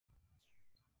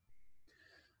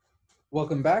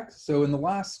Welcome back. So in the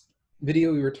last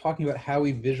video, we were talking about how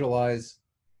we visualize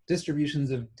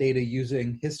distributions of data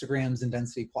using histograms and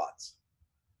density plots.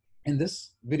 In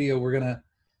this video, we're going to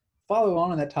follow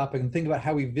on that topic and think about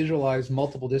how we visualize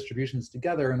multiple distributions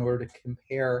together in order to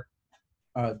compare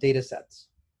data sets.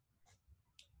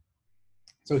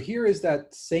 So here is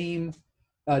that same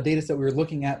data set we were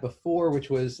looking at before, which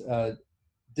was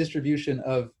distribution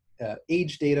of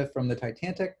age data from the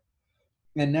Titanic.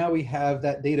 And now we have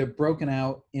that data broken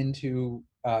out into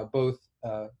both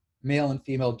male and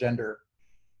female gender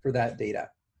for that data.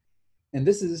 And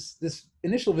this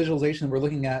initial visualization we're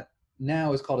looking at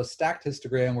now is called a stacked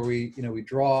histogram, where we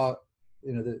draw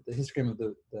the histogram of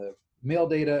the male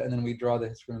data, and then we draw the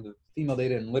histogram of the female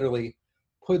data and literally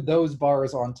put those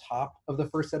bars on top of the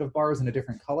first set of bars in a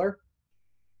different color.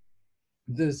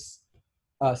 This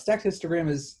stacked histogram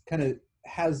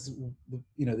has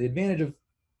the advantage of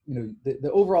the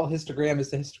overall histogram is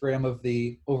the histogram of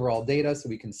the overall data, so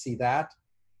we can see that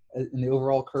in the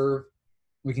overall curve.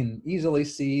 We can easily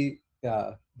see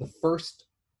the first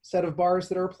set of bars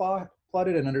that are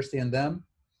plotted and understand them.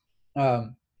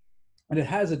 And it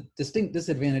has a distinct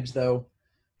disadvantage, though,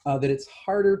 that it's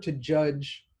harder to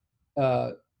judge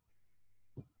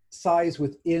size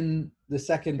within the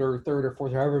second or third or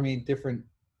fourth, or however many different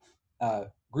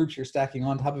groups you're stacking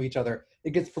on top of each other.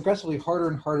 It gets progressively harder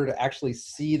and harder to actually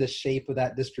see the shape of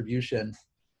that distribution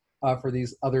for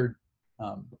these other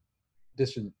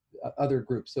other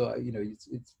groups. So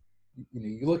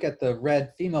you look at the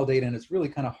red female data, and it's really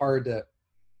kind of hard to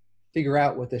figure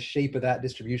out what the shape of that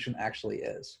distribution actually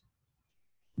is.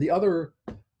 The other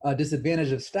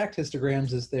disadvantage of stacked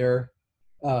histograms is they're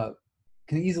can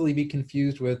easily be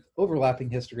confused with overlapping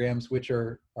histograms, which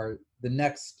are the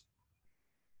next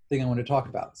thing I want to talk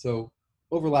about. So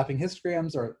overlapping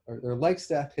histograms are like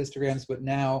stacked histograms, but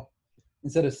now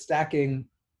instead of stacking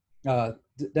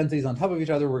densities on top of each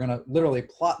other, we're going to literally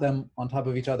plot them on top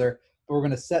of each other, but we're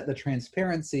going to set the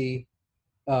transparency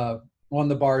on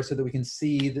the bars so that we can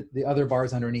see the other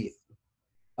bars underneath.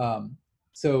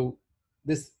 So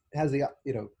this has the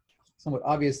somewhat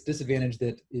obvious disadvantage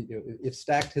that if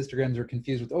stacked histograms are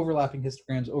confused with overlapping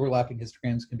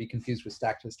histograms can be confused with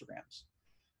stacked histograms.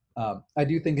 I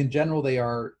do think in general they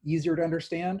are easier to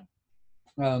understand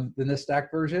than the stacked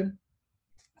version.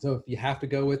 So if you have to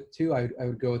go with two, I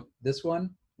would go with this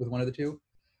one, with one of the two.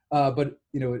 But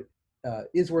it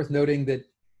is worth noting that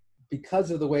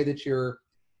because of the way that you're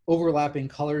overlapping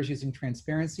colors using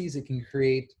transparencies, it can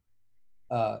create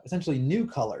essentially new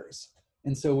colors.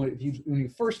 And so when you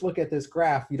first look at this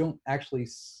graph, you don't actually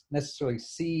necessarily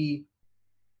see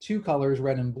two colors,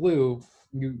 red and blue.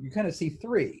 You kind of see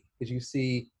three, because you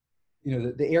see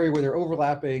the area where they're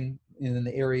overlapping, and then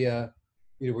the area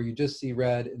where you just see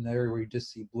red, and the area where you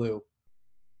just see blue.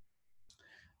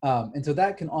 And so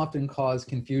that can often cause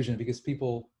confusion, because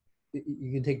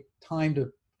you can take time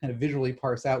to kind of visually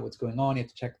parse out what's going on. You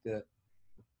have to check the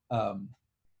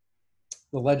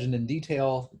legend in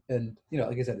detail, and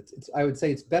like I said, I would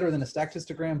say it's better than a stacked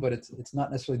histogram, but it's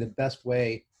not necessarily the best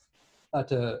way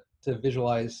to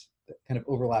visualize kind of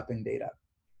overlapping data.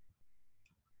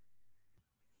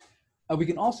 We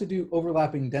can also do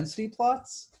overlapping density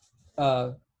plots.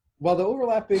 While the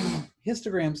overlapping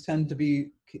histograms tend to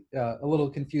be a little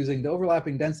confusing, the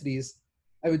overlapping densities,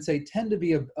 I would say, tend to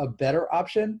be a better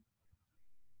option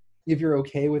if you're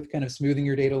okay with kind of smoothing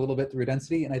your data a little bit through a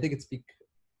density. And I think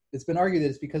it's been argued that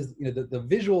it's because the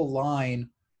visual line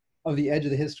of the edge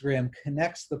of the histogram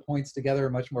connects the points together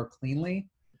much more cleanly,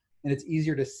 and it's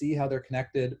easier to see how they're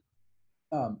connected.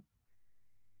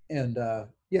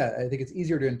 Yeah, I think it's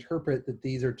easier to interpret that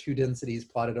these are two densities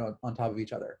plotted on top of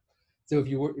each other. So if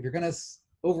you're going to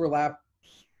overlap,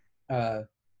 if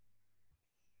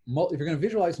you're going to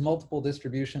visualize multiple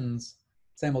distributions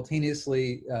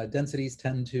simultaneously, densities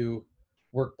tend to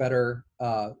work better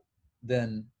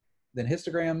than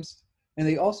histograms, and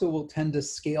they also will tend to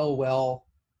scale well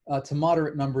to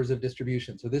moderate numbers of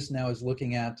distributions. So this now is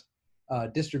looking at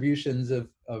distributions of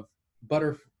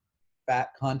butter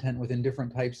fat content within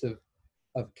different types of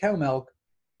cow milk,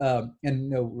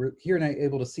 and we're here now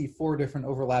able to see 4 different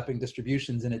overlapping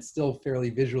distributions, and it's still fairly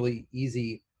visually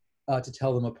easy to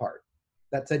tell them apart.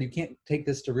 That said, you can't take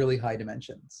this to really high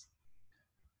dimensions.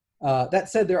 That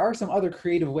said, there are some other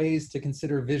creative ways to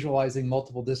consider visualizing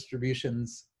multiple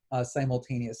distributions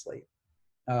simultaneously.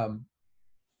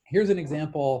 Here's an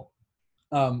example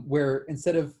where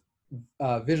instead of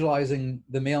visualizing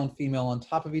the male and female on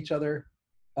top of each other,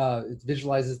 it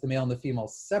visualizes the male and the female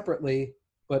separately,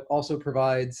 but also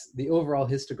provides the overall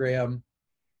histogram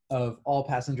of all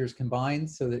passengers combined,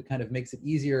 so that it kind of makes it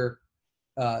easier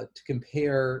to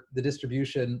compare the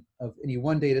distribution of any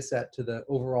one data set to the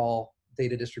overall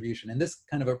data distribution. And this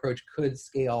kind of approach could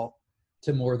scale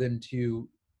to more than 2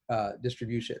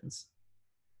 distributions.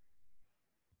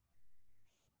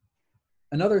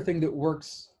 Another thing that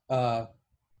works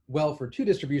well for 2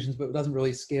 distributions, but doesn't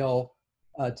really scale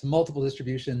to multiple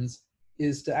distributions,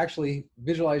 is to actually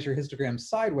visualize your histograms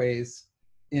sideways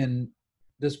and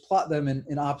just plot them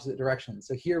in opposite directions.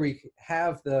 So here we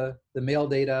have the male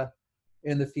data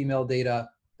and the female data.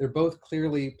 They're both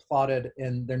clearly plotted,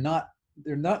 and they're not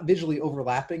visually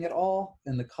overlapping at all.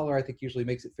 And the color, I think, usually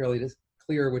makes it fairly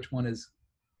clear which one is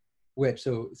which.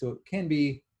 So it can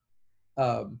be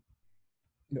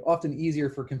often easier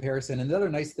for comparison. And the other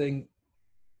nice thing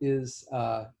is,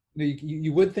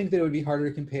 you would think that it would be harder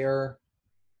to compare.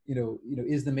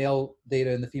 Is the male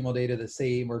data and the female data the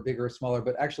same or bigger or smaller?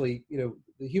 But actually,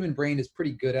 the human brain is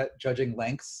pretty good at judging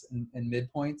lengths and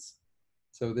midpoints.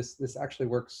 So this actually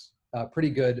works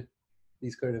pretty good.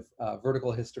 These kind of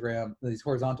vertical histogram, these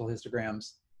horizontal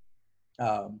histograms.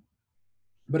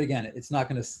 But again, it's not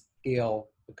going to scale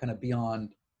kind of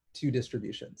beyond 2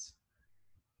 distributions.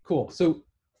 Cool. So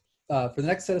for the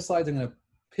next set of slides, I'm going to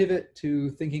pivot to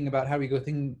thinking about how we go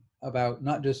thinking about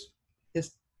not just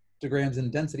histograms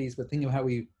and densities, but thinking of how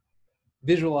we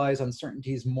visualize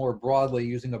uncertainties more broadly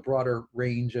using a broader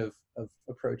range of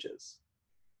approaches.